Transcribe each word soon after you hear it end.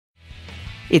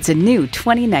It's a new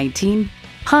 2019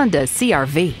 Honda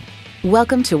CR-V.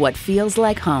 Welcome to what feels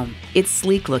like home. It's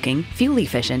sleek looking, fuel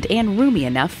efficient, and roomy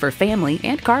enough for family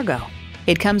and cargo.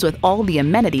 It comes with all the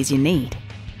amenities you need: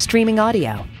 streaming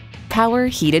audio, power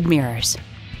heated mirrors,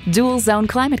 dual zone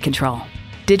climate control,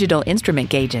 digital instrument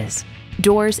gauges,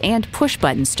 doors and push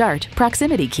button start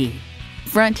proximity key,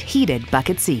 front heated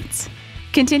bucket seats,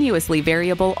 continuously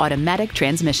variable automatic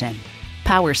transmission,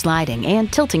 power sliding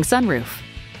and tilting sunroof,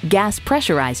 gas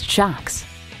pressurized shocks,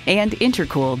 and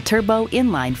intercooled turbo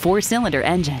inline 4-cylinder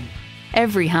engine.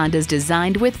 Every Honda's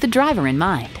designed with the driver in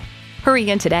mind.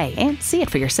 Hurry in today and see it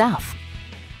for yourself.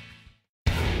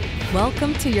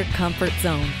 Welcome to your comfort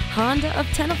zone. Honda of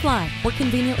Tenafly. We're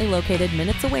conveniently located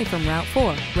minutes away from Route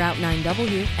 4, Route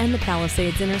 9W, and the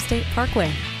Palisades Interstate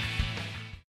Parkway.